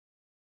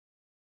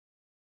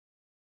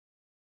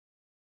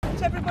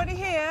Is everybody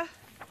here?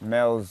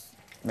 Mel's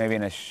maybe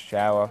in a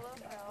shower.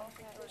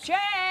 Jake!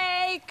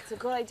 It's a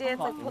good idea. It's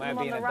like putting them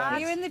on the Maybe rack. Are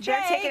you in the They're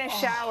Jake? taking a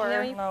shower.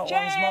 No, Jake!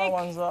 one's my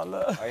one's like,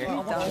 look. Are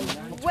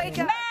you? Wake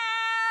up.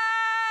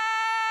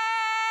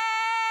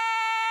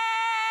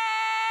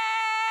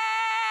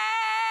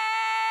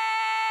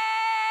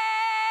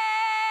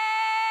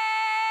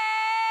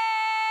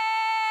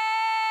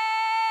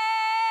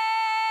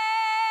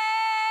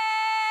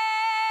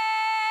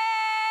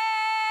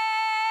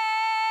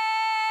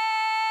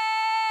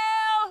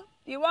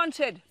 You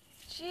wanted?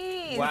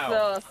 Jesus.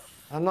 Wow.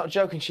 I'm not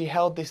joking, she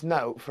held this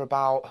note for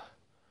about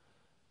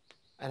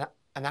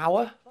an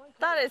hour.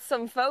 That is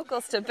some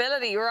focal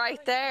stability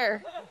right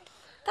there.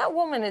 That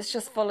woman is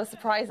just full of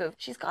surprises.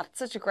 She's got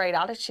such a great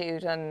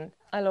attitude and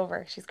I love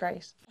her. She's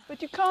great.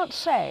 But you can't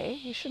say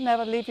you should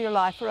never live your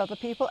life for other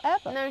people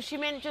ever. No, she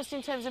meant just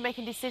in terms of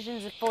making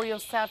decisions for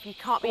yourself. You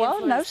can't be Well, no,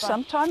 influenced by...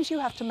 sometimes you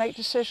have to make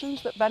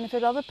decisions that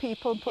benefit other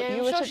people and put Yeah,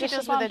 you I'm at sure a she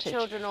does with her disadvantage.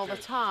 children all the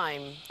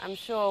time. I'm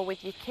sure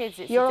with your kids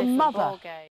it's You're a a different mother. ballgame.